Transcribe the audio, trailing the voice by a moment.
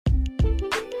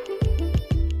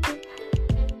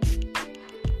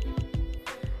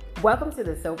Welcome to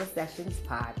the Sober Sessions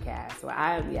podcast, where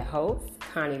I am your host,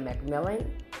 Connie McMillan,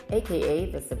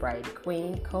 aka the Sobriety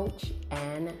Queen, coach,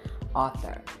 and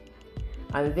author.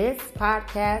 On this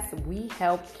podcast, we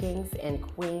help kings and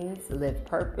queens live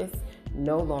purpose,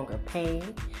 no longer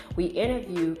pain. We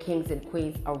interview kings and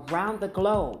queens around the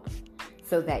globe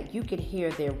so that you can hear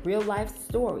their real life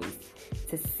stories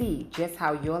to see just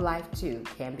how your life too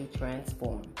can be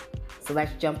transformed. So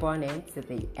let's jump on into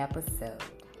the episode.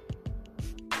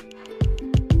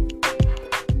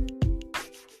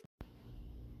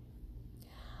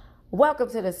 Welcome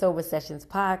to the Sober Sessions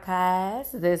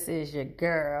podcast. This is your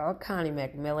girl, Connie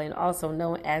McMillan, also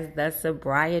known as the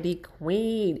Sobriety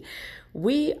Queen.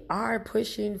 We are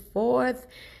pushing forth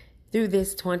through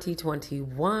this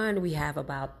 2021. We have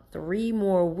about 3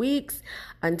 more weeks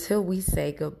until we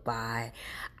say goodbye.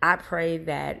 I pray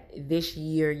that this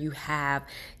year you have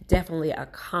definitely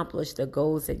accomplished the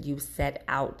goals that you set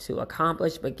out to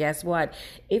accomplish. But guess what?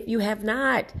 If you have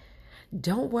not,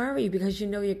 don't worry, because you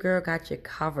know your girl got you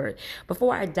covered.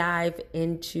 Before I dive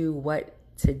into what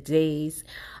today's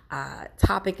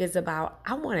topic is about,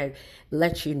 I want to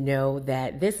let you know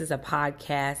that this is a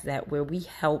podcast where we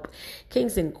help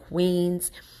kings and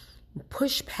queens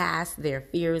push past their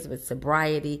fears with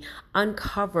sobriety,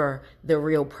 uncover the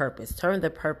real purpose, turn the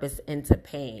purpose into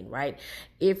pain, right?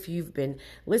 If you've been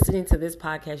listening to this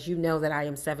podcast, you know that I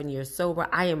am 7 years sober.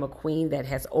 I am a queen that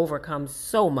has overcome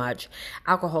so much: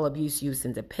 alcohol abuse, use,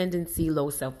 and dependency, low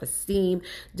self-esteem,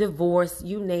 divorce,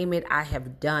 you name it, I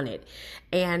have done it.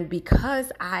 And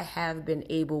because I have been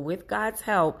able, with God's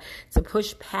help, to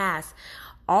push past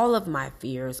all of my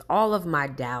fears, all of my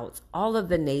doubts, all of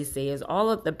the naysayers, all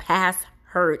of the past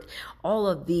hurt, all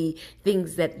of the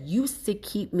things that used to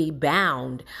keep me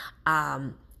bound,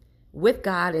 with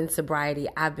God and sobriety,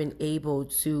 I've been able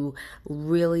to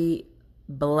really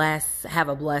have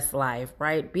a blessed life,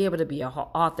 right? Be able to be an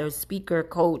author, speaker,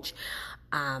 coach,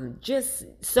 just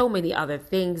so many other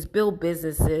things, build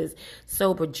businesses,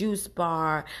 sober juice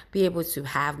bar, be able to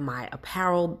have my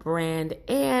apparel brand,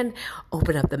 and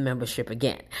open up the membership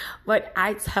again. But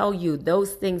I tell you,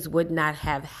 those things would not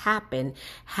have happened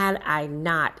had I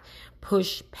not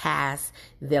pushed past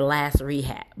the last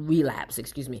relapse,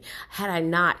 had I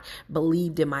not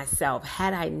believed in myself,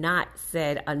 had I not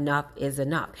said enough is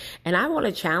enough. And I want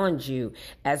to challenge you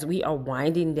as we are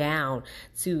winding down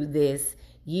to this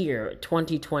year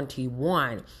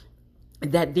 2021,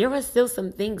 that there are still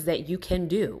some things that you can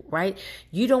do, right?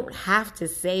 You don't have to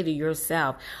say to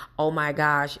yourself, oh my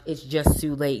gosh, it's just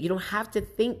too late. You don't have to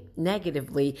think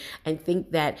negatively and think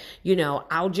that,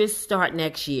 I'll just start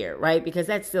next year, right? Because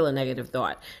that's still a negative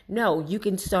thought. No, you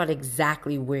can start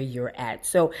exactly where you're at.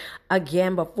 So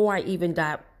again, before I even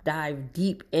dive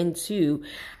deep into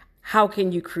how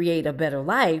can you create a better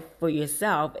life for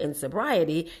yourself in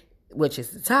sobriety, which is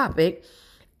the topic,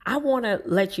 I want to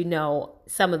let you know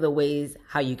some of the ways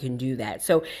how you can do that.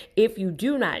 So if you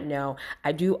do not know,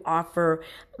 I do offer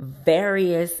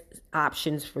various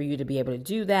options for you to be able to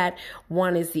do that.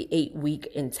 One is the 8-week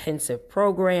intensive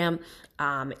program.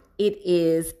 It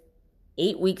is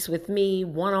 8 weeks with me,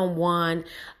 one-on-one.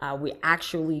 We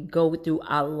actually go through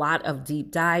a lot of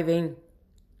deep diving.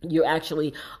 You're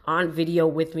actually on video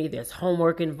with me. There's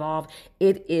homework involved.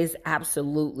 It is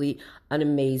absolutely an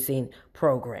amazing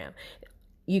program.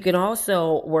 You can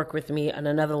also work with me on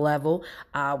another level,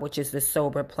 which is the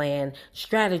Sober Plan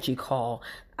Strategy Call.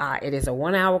 It is a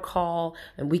 1-hour call,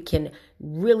 and we can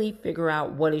really figure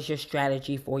out what is your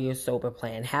strategy for your sober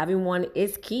plan. Having one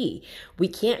is key. We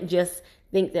can't just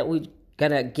think that we're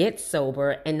gonna get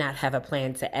sober and not have a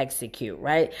plan to execute,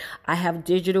 right? I have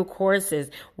digital courses.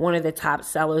 One of the top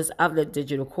sellers of the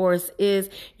digital course is,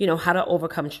 how to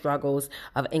overcome struggles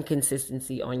of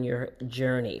inconsistency on your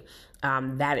journey.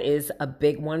 That is a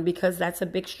big one because that's a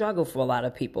big struggle for a lot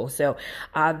of people. So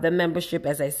the membership,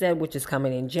 as I said, which is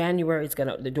coming in January,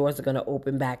 the doors are gonna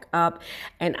open back up.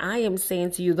 And I am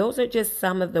saying to you, those are just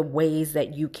some of the ways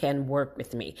that you can work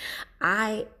with me.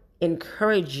 I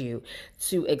encourage you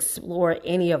to explore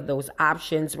any of those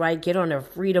options, right? Get on a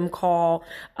freedom call.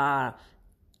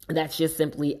 That's just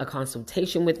simply a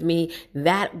consultation with me.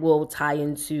 That will tie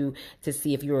into to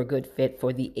see if you're a good fit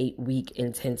for the 8-week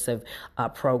intensive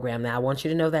program. Now, I want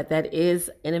you to know that is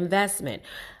an investment.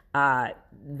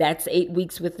 That's 8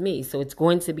 weeks with me. So it's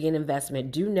going to be an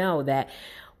investment. Do know that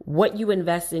what you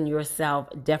invest in yourself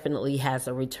definitely has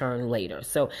a return later.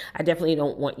 So I definitely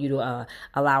don't want you to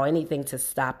allow anything to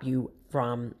stop you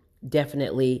from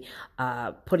definitely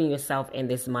putting yourself in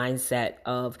this mindset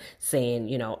of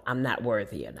saying, I'm not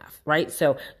worthy enough, right?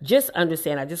 So just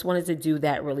understand, I just wanted to do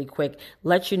that really quick,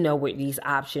 let you know what these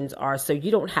options are so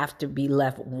you don't have to be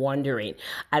left wondering.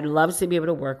 I'd love to be able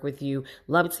to work with you,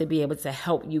 love to be able to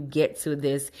help you get to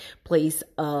this place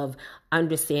of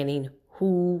understanding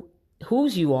who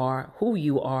you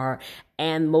are,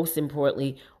 and most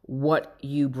importantly, what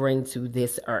you bring to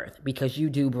this earth, because you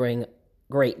do bring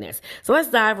greatness. So let's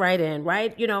dive right in,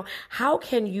 right? How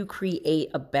can you create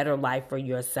a better life for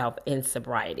yourself in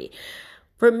sobriety?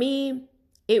 For me,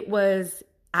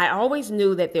 I always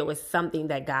knew that there was something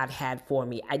that God had for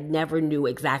me. I never knew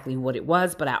exactly what it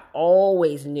was, but I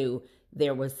always knew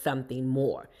there was something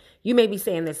more. You may be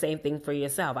saying the same thing for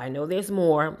yourself. I know there's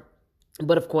more.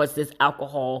 But of course, this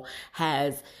alcohol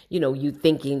has, you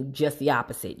thinking just the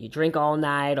opposite. You drink all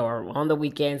night or on the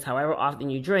weekends, however often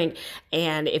you drink.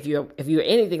 And if you're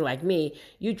anything like me,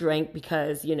 you drink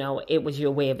because, it was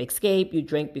your way of escape. You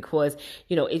drink because,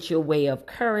 it's your way of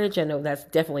courage. I know that's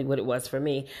definitely what it was for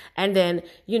me. And then,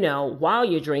 while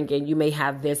you're drinking, you may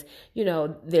have this,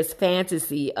 this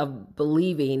fantasy of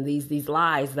believing these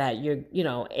lies that you're,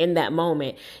 in that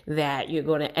moment that you're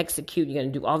going to execute, you're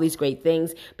going to do all these great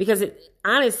things, because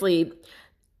honestly,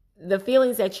 the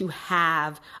feelings that you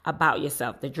have about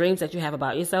yourself, the dreams that you have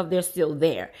about yourself, they're still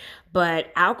there.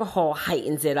 But alcohol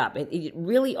heightens it up. It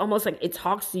really almost like it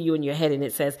talks to you in your head and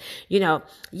it says, yeah,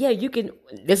 you can,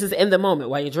 this is in the moment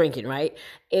while you're drinking, right?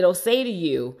 It'll say to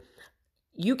you,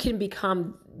 you can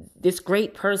become this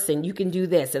great person. You can do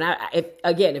this. And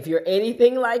if you're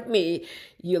anything like me,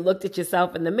 you looked at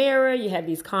yourself in the mirror, you had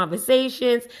these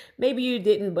conversations. Maybe you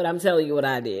didn't, but I'm telling you what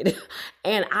I did.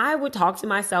 And I would talk to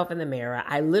myself in the mirror.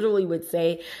 I literally would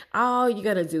say, oh, you're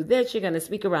going to do this. You're going to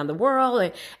speak around the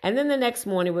world. And then the next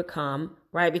morning would come,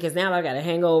 right? Because now I got a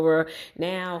hangover.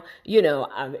 Now,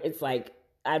 it's like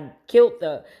I killed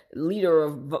the leader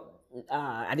of,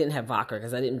 I didn't have vodka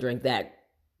because I didn't drink that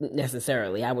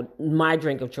necessarily. My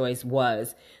drink of choice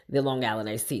was the Long Island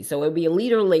iced tea. So it would be a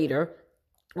liter later,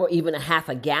 or even a half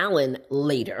a gallon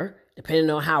later,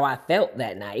 depending on how I felt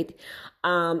that night.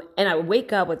 And I would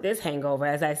wake up with this hangover,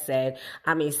 as I said.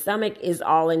 Stomach is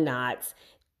all in knots,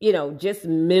 just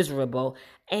miserable.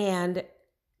 And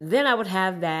then I would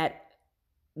have that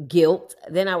guilt.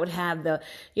 Then I would have the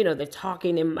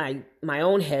talking in my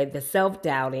own head, the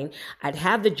self-doubting. I'd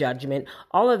have the judgment,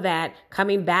 all of that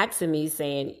coming back to me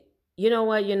saying, you know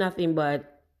what, you're nothing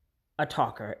but a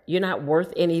talker. You're not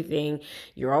worth anything.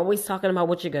 You're always talking about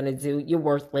what you're going to do. You're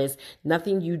worthless.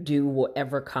 Nothing you do will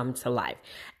ever come to life.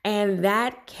 And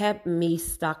that kept me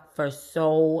stuck for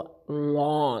so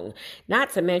long.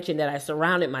 Not to mention that I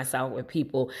surrounded myself with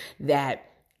people that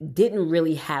didn't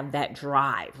really have that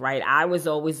drive, right? I was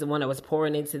always the one that was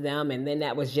pouring into them. And then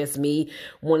that was just me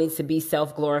wanting to be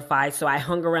self-glorified. So I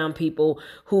hung around people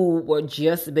who were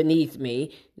just beneath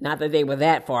me. Not that they were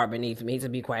that far beneath me, to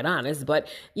be quite honest. But,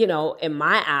 in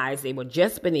my eyes, they were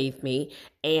just beneath me.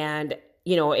 And,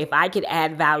 if I could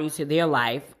add value to their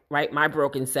life, right? My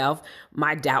broken self,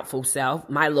 my doubtful self,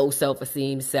 my low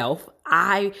self-esteem self,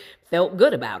 I felt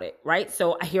good about it, right?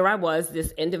 So here I was,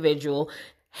 this individual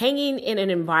hanging in an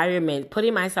environment,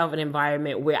 putting myself in an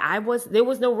environment where there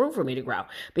was no room for me to grow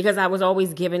because I was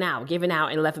always giving out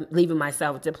and leaving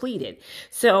myself depleted.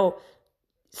 So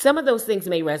some of those things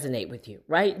may resonate with you,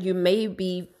 right? You may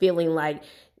be feeling like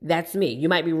that's me. You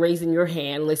might be raising your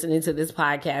hand, listening to this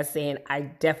podcast saying, I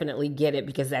definitely get it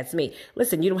because that's me.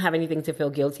 Listen, you don't have anything to feel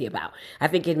guilty about. I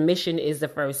think admission is the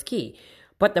first key.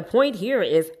 But the point here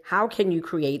is, how can you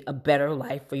create a better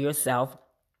life for yourself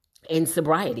in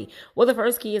sobriety? Well, the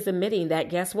first key is admitting that,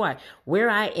 guess what? Where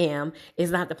I am is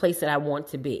not the place that I want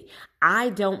to be. I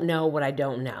don't know what I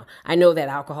don't know. I know that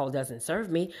alcohol doesn't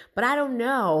serve me, but I don't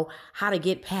know how to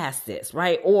get past this,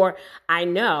 right? Or I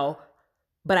know,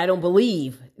 but I don't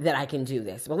believe that I can do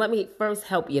this. Well, let me first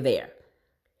help you there.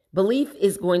 Belief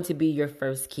is going to be your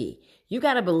first key. You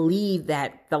got to believe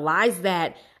that the lies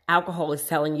that alcohol is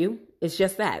telling you, it's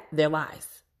just that, they're lies.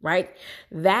 Right?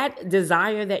 That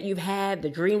desire that you've had,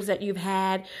 the dreams that you've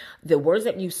had, the words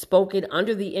that you've spoken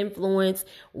under the influence,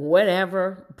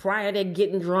 whatever, prior to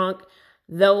getting drunk,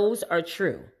 those are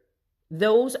true.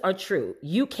 Those are true.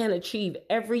 You can achieve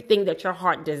everything that your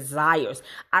heart desires.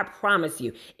 I promise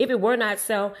you. If it were not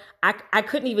so, I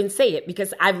couldn't even say it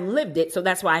because I've lived it. So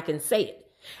that's why I can say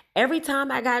it. Every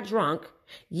time I got drunk,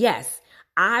 yes,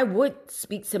 I would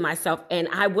speak to myself and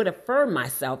I would affirm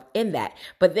myself in that.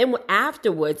 But then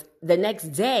afterwards, the next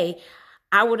day,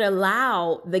 I would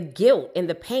allow the guilt and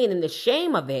the pain and the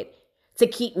shame of it to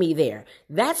keep me there.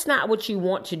 That's not what you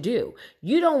want to do.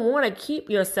 You don't want to keep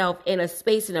yourself in a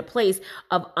space, in a place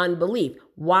of unbelief.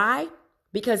 Why?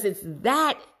 Because it's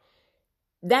that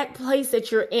place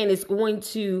that you're in is going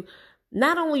to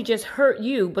not only just hurt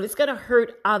you, but it's going to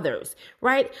hurt others,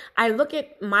 right? I look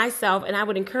at myself, and I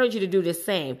would encourage you to do the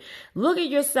same. Look at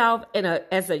yourself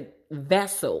as a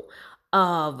vessel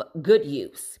of good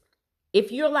use. If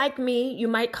you're like me, you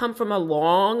might come from a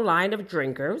long line of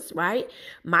drinkers, right?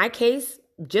 My case,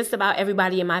 just about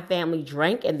everybody in my family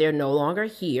drank and they're no longer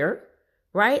here,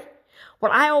 right?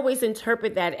 Well, I always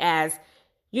interpret that as,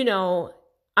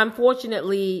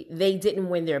 unfortunately, they didn't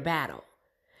win their battle.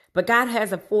 But God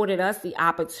has afforded us the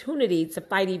opportunity to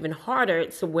fight even harder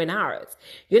to win ours.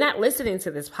 You're not listening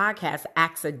to this podcast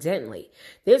accidentally.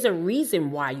 There's a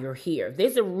reason why you're here.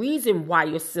 There's a reason why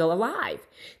you're still alive.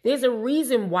 There's a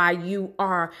reason why you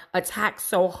are attacked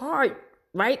so hard,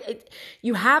 right?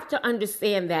 You have to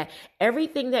understand that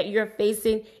everything that you're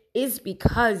facing is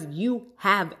because you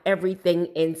have everything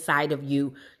inside of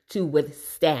you to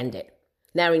withstand it.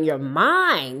 Now, in your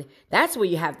mind, that's where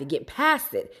you have to get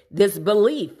past it. This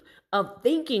belief of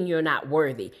thinking you're not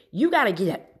worthy. You got to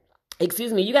get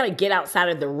outside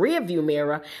of the rearview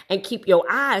mirror and keep your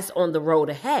eyes on the road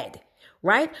ahead,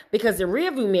 right? Because the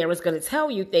rearview mirror is going to tell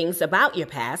you things about your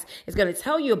past. It's going to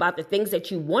tell you about the things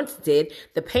that you once did,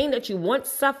 the pain that you once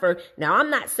suffered. Now, I'm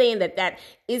not saying that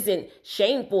isn't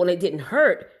shameful and it didn't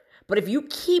hurt. But if you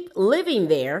keep living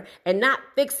there and not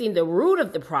fixing the root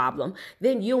of the problem,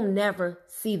 then you'll never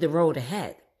see the road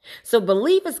ahead. So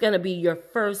belief is going to be your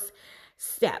first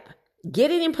step.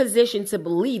 Getting in position to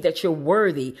believe that you're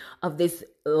worthy of this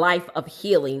life of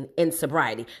healing and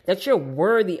sobriety, that you're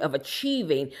worthy of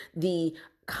achieving the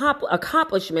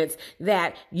accomplishments,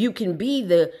 that you can be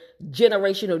the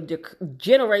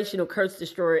generational curse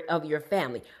destroyer of your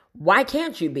family. Why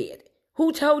can't you be it?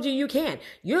 Who told you can?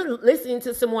 You're listening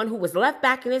to someone who was left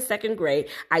back in his second grade.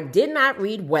 I did not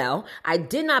read well. I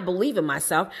did not believe in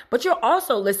myself. But you're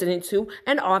also listening to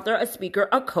an author, a speaker,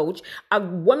 a coach, a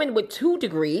woman with 2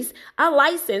 degrees, a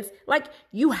license. Like,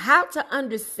 you have to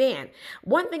understand.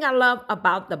 One thing I love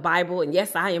about the Bible, and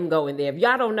yes, I am going there. If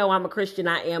y'all don't know I'm a Christian,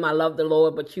 I am. I love the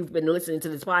Lord, but you've been listening to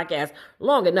this podcast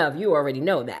long enough. You already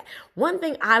know that. One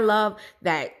thing I love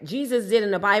that Jesus did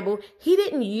in the Bible, he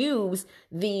didn't use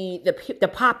the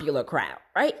popular crowd,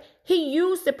 right? He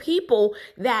used the people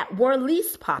that were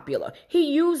least popular.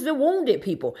 He used the wounded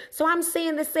people. So I'm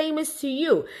saying the same is to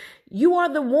you. You are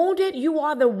the wounded. You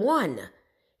are the one.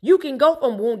 You can go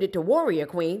from wounded to warrior,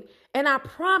 queen. And I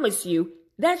promise you,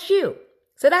 that's you.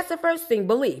 So that's the first thing,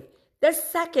 belief. The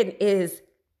second is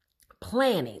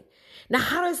planning. Now,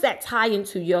 how does that tie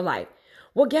into your life?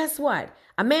 Well, guess what?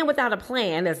 A man without a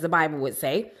plan, as the Bible would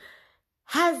say,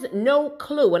 has no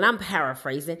clue, and I'm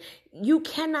paraphrasing. You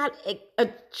cannot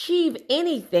achieve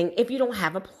anything if you don't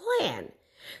have a plan.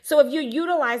 So if you're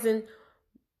utilizing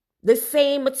the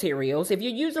same materials, if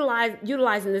you're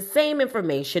utilizing the same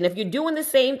information, if you're doing the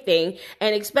same thing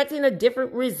and expecting a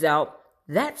different result,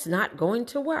 that's not going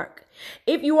to work.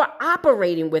 If you are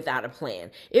operating without a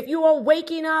plan, if you are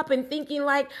waking up and thinking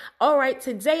like, all right,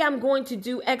 today I'm going to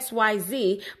do X, Y,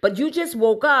 Z, but you just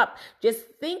woke up just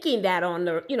thinking that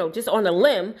just on the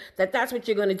limb that that's what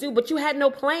you're going to do, but you had no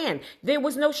plan. There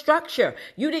was no structure.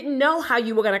 You didn't know how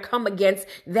you were going to come against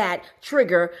that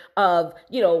trigger of,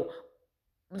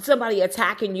 somebody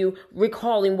attacking you,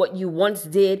 recalling what you once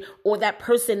did, or that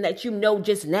person that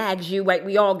just nags you, right?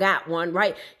 We all got one,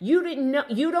 right?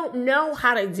 You don't know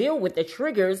how to deal with the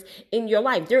triggers in your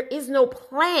life. There is no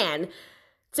plan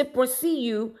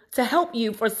to help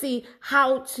you foresee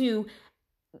how to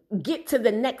get to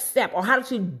the next step or how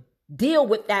to deal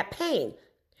with that pain.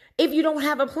 If you don't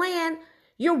have a plan,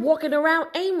 you're walking around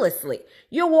aimlessly.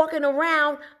 You're walking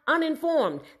around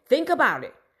uninformed. Think about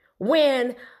it.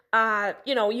 When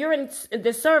you're in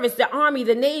the service, the Army,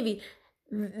 the Navy,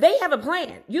 they have a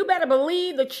plan. You better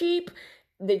believe the chief,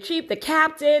 the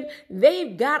captain,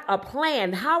 they've got a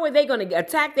plan. How are they going to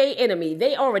attack their enemy?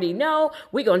 They already know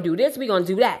we're going to do this, we're going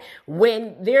to do that.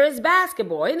 When there's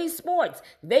basketball, any sports,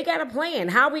 they got a plan.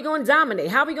 How are we going to dominate?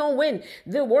 How are we going to win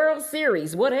the World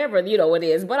Series? Whatever, it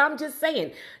is. But I'm just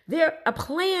saying, a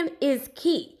plan is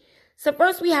key. So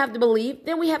first we have to believe,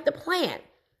 then we have to plan.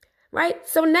 Right?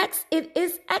 So next, it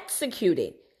is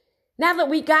executing. Now that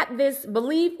we got this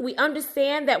belief, we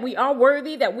understand that we are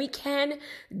worthy, that we can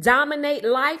dominate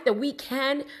life, that we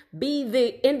can be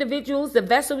the individuals, the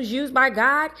vessels used by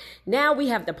God. Now we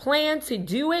have the plan to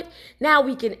do it. Now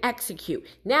we can execute.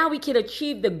 Now we can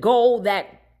achieve the goal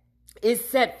that is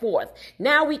set forth.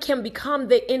 Now we can become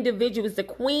the individuals, the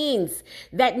queens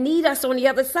that need us on the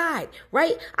other side,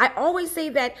 right? I always say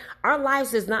that our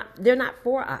lives they're not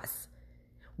for us.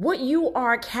 What you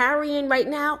are carrying right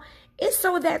now is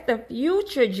so that the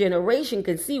future generation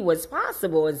can see what's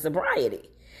possible in sobriety.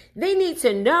 They need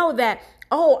to know that,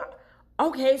 oh,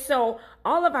 okay, so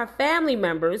all of our family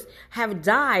members have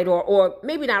died, or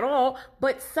maybe not all,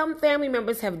 but some family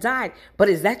members have died. But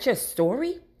is that your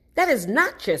story? That is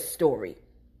not your story,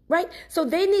 right? So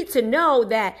they need to know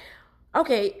that,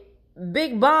 okay,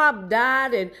 Big Bob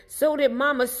died and so did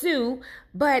Mama Sue,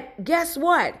 but guess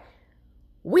what?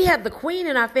 We have the queen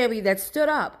in our family that stood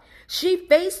up. She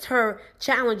faced her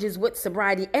challenges with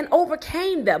sobriety and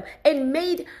overcame them and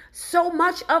made so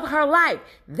much of her life.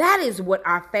 That is what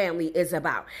our family is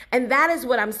about. And that is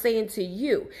what I'm saying to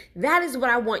you. That is what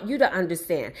I want you to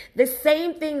understand. The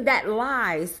same thing that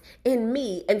lies in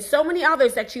me and so many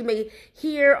others that you may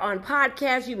hear on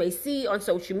podcasts, you may see on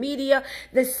social media,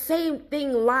 the same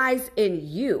thing lies in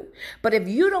you. But if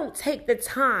you don't take the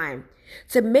time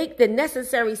to make the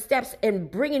necessary steps in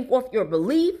bringing forth your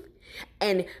belief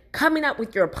and coming up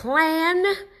with your plan,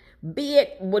 be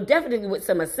it, well, definitely with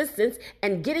some assistance,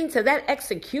 and getting to that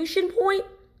execution point,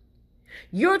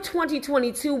 your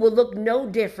 2022 will look no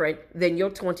different than your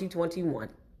 2021.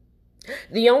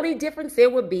 The only difference there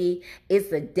would be is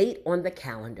the date on the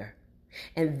calendar.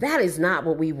 And that is not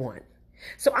what we want.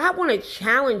 So I want to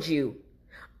challenge you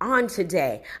on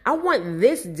today. I want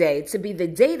this day to be the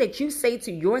day that you say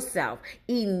to yourself,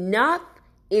 enough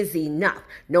is enough.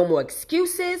 No more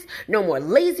excuses, no more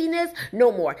laziness,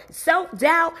 no more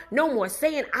self-doubt, no more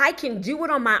saying I can do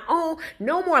it on my own,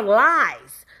 no more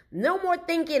lies. No more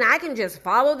thinking I can just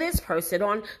follow this person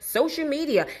on social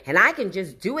media and I can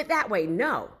just do it that way.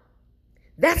 No,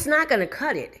 that's not going to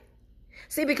cut it.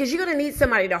 See, because you're going to need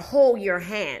somebody to hold your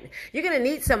hand. You're going to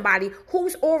need somebody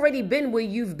who's already been where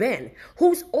you've been,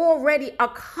 who's already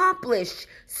accomplished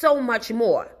so much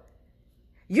more.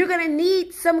 You're going to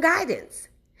need some guidance.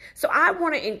 So I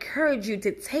want to encourage you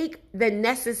to take the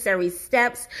necessary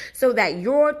steps so that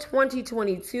your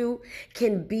 2022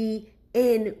 can be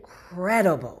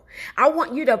incredible. I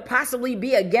want you to possibly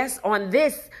be a guest on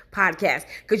this podcast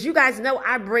because you guys know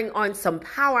I bring on some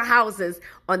powerhouses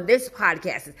on this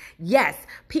podcast. Yes,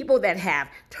 people that have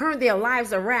turned their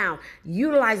lives around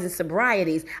utilizing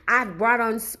sobrieties. I've brought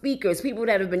on speakers, people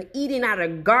that have been eating out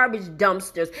of garbage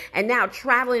dumpsters and now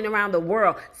traveling around the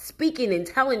world, speaking and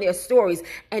telling their stories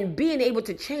and being able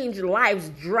to change lives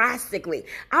drastically.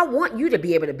 I want you to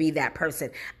be able to be that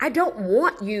person. I don't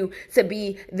want you to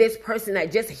be this person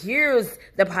that just hears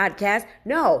the podcast.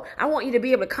 No, I want you to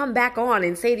be able to come back on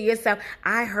and say to yourself,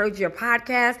 I heard your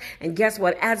podcast, and guess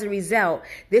what? As a result,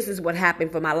 this is what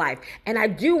happened for my life. And I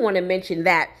do want to mention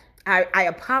that I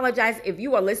apologize if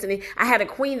you are listening. I had a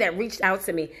queen that reached out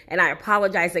to me, and I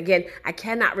apologize again. I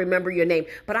cannot remember your name,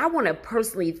 but I want to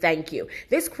personally thank you.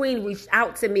 This queen reached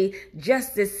out to me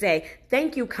just to say,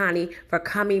 thank you, Connie, for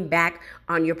coming back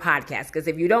on your podcast. Because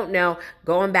if you don't know,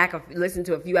 going back and listen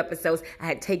to a few episodes, I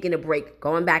had taken a break.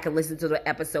 Going back and listen to the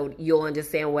episode, you'll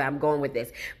understand where I'm going with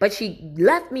this. But she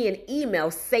left me an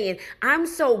email saying, I'm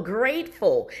so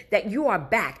grateful that you are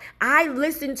back. I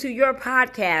listened to your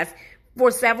podcast for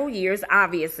several years,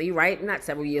 obviously, right? Not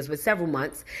several years, but several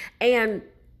months. And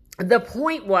the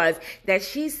point was that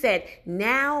she said,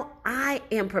 now I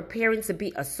am preparing to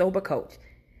be a sober coach.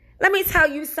 Let me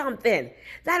tell you something.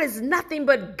 That is nothing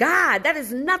but God. That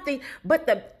is nothing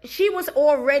but she was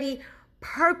already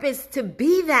purposed to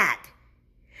be that.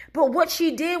 But what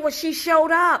she did was she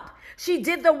showed up. She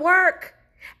did the work.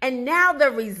 And now the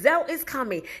result is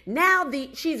coming. Now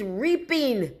she's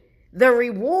reaping the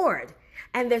reward.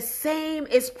 And the same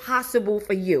is possible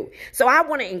for you. So I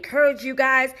want to encourage you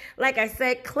guys. Like I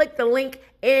said, click the link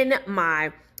in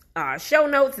my show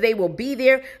notes. They will be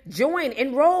there.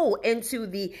 Enroll into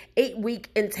the 8-week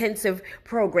intensive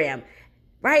program,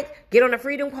 right? Get on a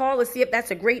freedom call to see if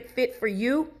that's a great fit for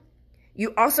you.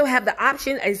 You also have the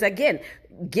option is, again,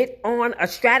 get on a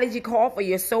strategy call for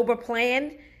your sober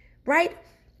plan, right?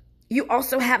 You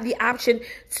also have the option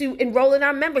to enroll in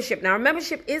our membership. Now, our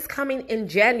membership is coming in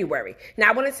January. Now,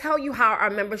 I want to tell you how our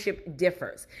membership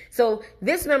differs. So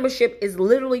this membership is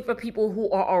literally for people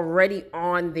who are already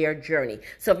on their journey.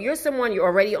 So if you're someone, you're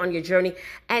already on your journey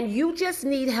and you just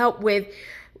need help with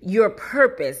your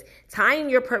purpose, tying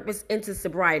your purpose into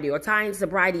sobriety or tying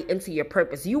sobriety into your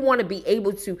purpose. You want to be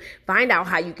able to find out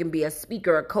how you can be a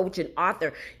speaker, a coach, an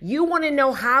author. You want to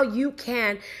know how you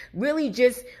can really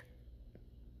just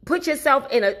put yourself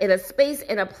in a space,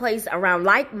 in a place around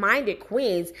like-minded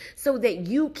queens so that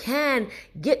you can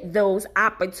get those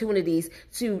opportunities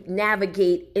to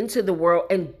navigate into the world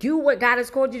and do what God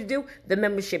has called you to do. The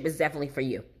membership is definitely for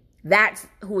you. That's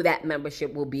who that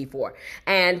membership will be for.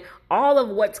 And all of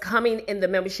what's coming in the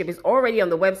membership is already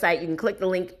on the website. You can click the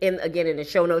link in the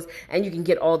show notes and you can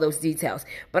get all those details.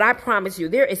 But I promise you,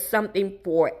 there is something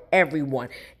for everyone.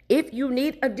 If you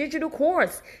need a digital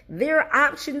course, there are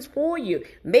options for you.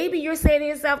 Maybe you're saying to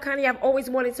yourself, Connie, I've always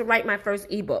wanted to write my first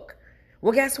ebook.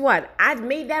 Well, guess what? I've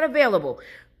made that available.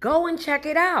 Go and check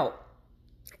it out.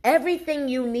 Everything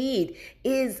you need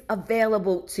is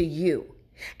available to you.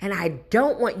 And I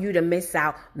don't want you to miss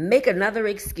out. Make another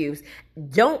excuse.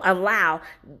 Don't allow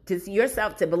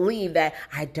yourself to believe that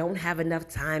I don't have enough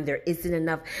time. There isn't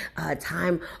enough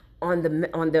time on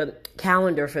the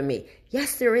calendar for me.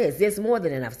 Yes, there is. There's more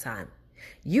than enough time.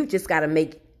 You just got to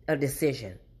make a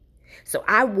decision. So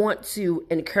I want to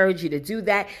encourage you to do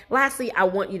that. Lastly, I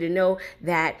want you to know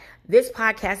that this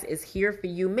podcast is here for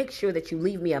you. Make sure that you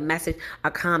leave me a message,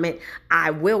 a comment. I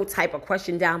will type a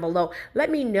question down below. Let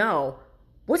me know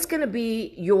what's going to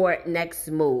be your next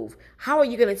move. How are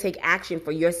you going to take action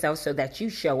for yourself so that you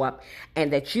show up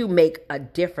and that you make a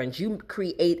difference? You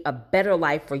create a better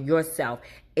life for yourself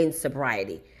in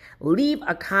sobriety. Leave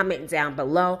a comment down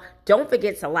below. Don't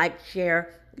forget to like,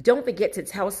 share. Don't forget to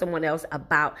tell someone else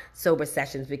about Sober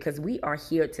Sessions because we are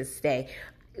here to stay.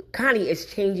 Connie is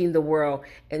changing the world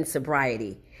in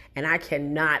sobriety, and I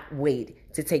cannot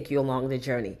wait to take you along the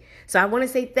journey. So I want to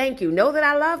say thank you. Know that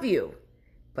I love you,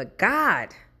 but God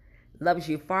loves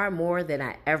you far more than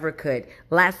I ever could.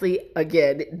 Lastly,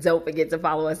 again, don't forget to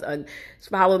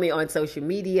follow me on social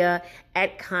media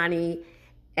at Connie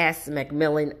S.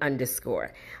 McMillan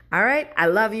 _. All right. I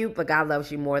love you, but God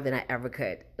loves you more than I ever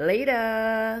could.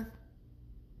 Later.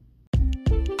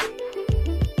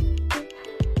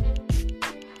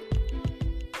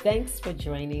 Thanks for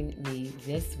joining me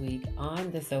this week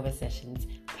on the Sober Sessions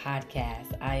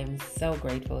podcast. I am so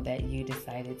grateful that you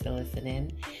decided to listen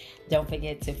in. Don't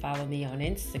forget to follow me on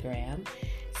Instagram,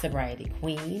 Sobriety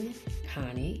Queen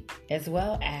Connie, as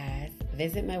well as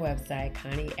visit my website,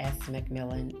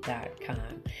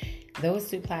 ConnieSMcMillan.com. Those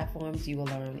two platforms, you will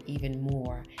learn even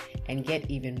more and get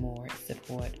even more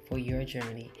support for your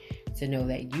journey to know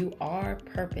that you are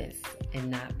purpose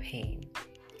and not pain.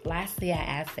 Lastly, I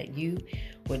ask that you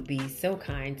would be so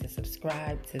kind to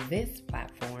subscribe to this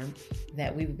platform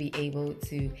that we would be able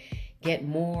to get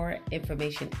more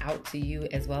information out to you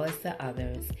as well as to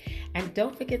others. And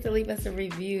don't forget to leave us a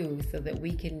review so that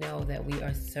we can know that we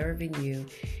are serving you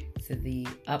to the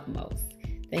utmost.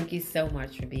 Thank you so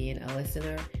much for being a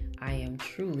listener. I am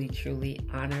truly, truly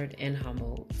honored and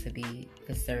humbled to be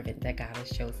the servant that God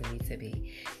has chosen me to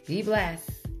be. Be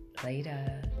blessed.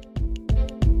 Later.